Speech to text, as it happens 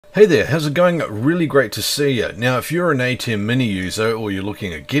Hey there, how's it going? Really great to see you. Now, if you're an ATEM Mini user or you're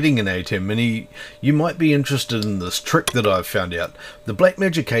looking at getting an ATEM Mini, you might be interested in this trick that I've found out. The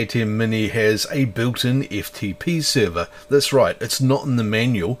Blackmagic ATEM Mini has a built-in FTP server. That's right, it's not in the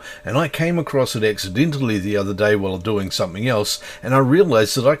manual, and I came across it accidentally the other day while doing something else, and I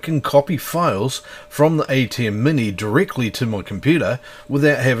realized that I can copy files from the ATEM Mini directly to my computer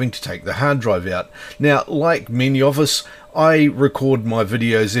without having to take the hard drive out. Now, like many of us, I record my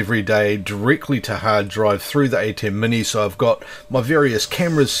videos every day directly to hard drive through the ATEM Mini, so I've got my various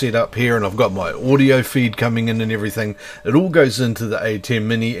cameras set up here and I've got my audio feed coming in and everything. It all goes into the ATEM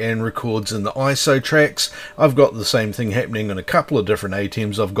Mini and records in the ISO tracks. I've got the same thing happening in a couple of different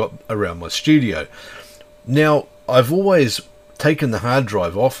ATEMs I've got around my studio. Now, I've always taken the hard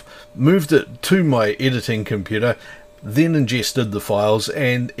drive off, moved it to my editing computer, then ingested the files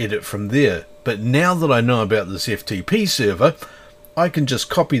and edit from there. But now that I know about this FTP server, I can just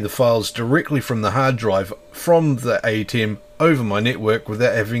copy the files directly from the hard drive from the ATEM over my network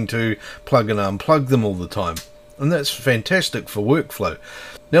without having to plug and unplug them all the time. And that's fantastic for workflow.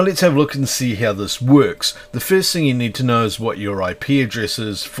 Now let's have a look and see how this works. The first thing you need to know is what your IP address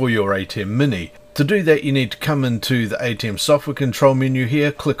is for your ATEM Mini. To do that, you need to come into the ATEM software control menu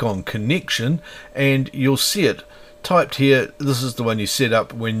here, click on connection, and you'll see it typed here. This is the one you set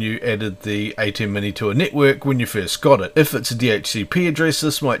up when you added the ATEM Mini to a network when you first got it. If it's a DHCP address,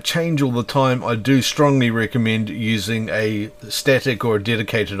 this might change all the time. I do strongly recommend using a static or a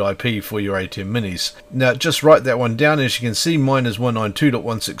dedicated IP for your ATEM Minis. Now just write that one down. As you can see, mine is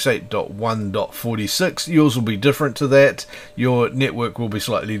 192.168.1.46. Yours will be different to that. Your network will be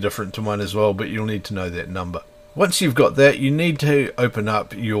slightly different to mine as well, but you'll need to know that number. Once you've got that, you need to open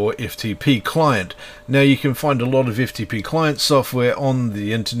up your FTP client. Now you can find a lot of FTP client software on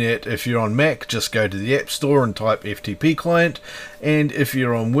the internet. If you're on Mac, just go to the App Store and type FTP client, and if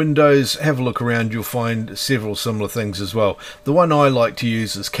you're on Windows, have a look around, you'll find several similar things as well. The one I like to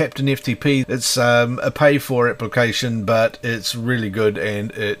use is Captain FTP. It's a pay-for application, but it's really good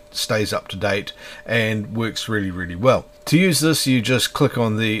and it stays up to date and works really well. To use this, you just click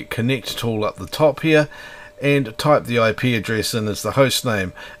on the connect tool up the top here and type the IP address in as the host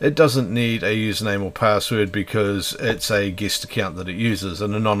name. It doesn't need a username or password because it's a guest account that it uses,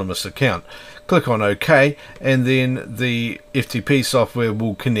 an anonymous account. Click on OK, and then the FTP software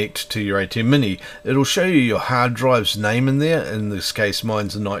will connect to your ATEM Mini. It'll show you your hard drive's name in there. In this case,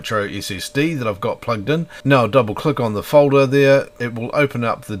 mine's a Nitro SSD that I've got plugged in. Now double click on the folder there. It will open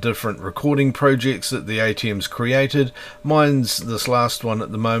up the different recording projects that the ATEM's created. Mine's this last one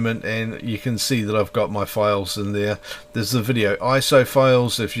at the moment, and you can see that I've got my files in there. There's the video ISO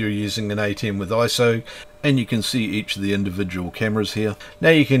files if you're using an ATEM with ISO, and you can see each of the individual cameras here. Now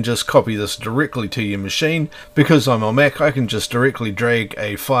you can just copy this directly to your machine. Because I'm on Mac, I can just directly drag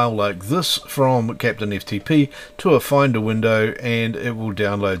a file like this from Captain FTP to a Finder window and it will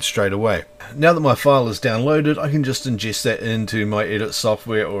download straight away. Now that my file is downloaded, I can just ingest that into my edit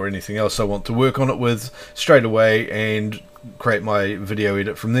software or anything else I want to work on it with straight away and create my video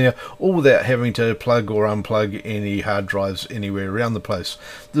edit from there, all without having to plug or unplug any hard drives anywhere around the place.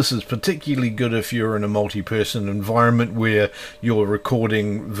 This is particularly good if you're in a multi-person environment where you're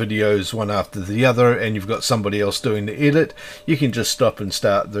recording videos one after the other and you've got somebody else doing the edit. You can just stop and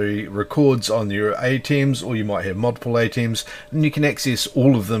start the records on your ATEMs, or you might have multiple ATEMs, and you can access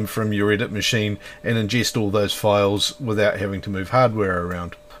all of them from your edit machine and ingest all those files without having to move hardware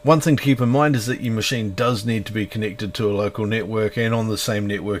around. One thing to keep in mind is that your machine does need to be connected to a local network and on the same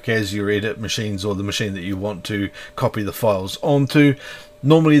network as your edit machines or the machine that you want to copy the files onto.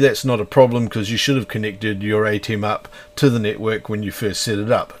 Normally that's not a problem because you should have connected your ATEM up to the network when you first set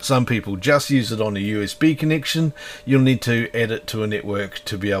it up. Some people just use it on a USB connection. You'll need to add it to a network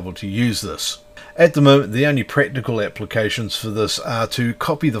to be able to use this. At the moment, the only practical applications for this are to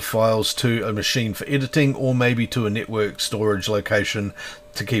copy the files to a machine for editing, or maybe to a network storage location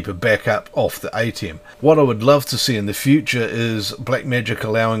to keep a backup off the ATEM. What I would love to see in the future is Blackmagic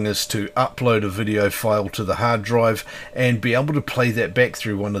allowing us to upload a video file to the hard drive and be able to play that back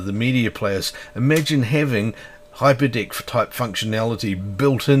through one of the media players. Imagine having hyperdeck type functionality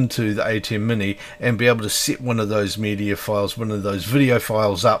built into the ATEM Mini and be able to set one of those media files, one of those video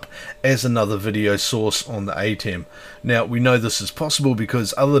files up as another video source on the ATEM. Now we know this is possible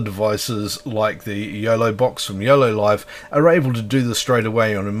because other devices like the YOLO box from YOLO Live are able to do this straight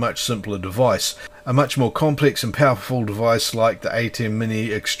away on a much simpler device. A much more complex and powerful device like the ATEM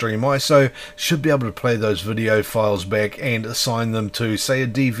Mini Extreme ISO should be able to play those video files back and assign them to, say, a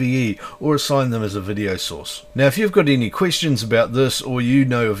DVE, or assign them as a video source. Now, if you've got any questions about this, or you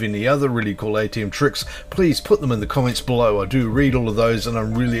know of any other really cool ATEM tricks, please put them in the comments below. I do read all of those, and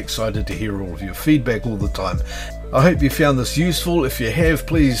I'm really excited to hear all of your feedback all the time. I hope you found this useful. If you have,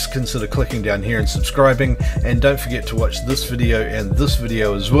 please consider clicking down here and subscribing, and don't forget to watch this video and this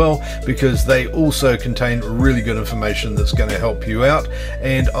video as well, because they also contain really good information that's going to help you out.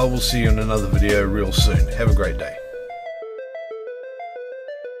 And I will see you in another video real soon. Have a great day.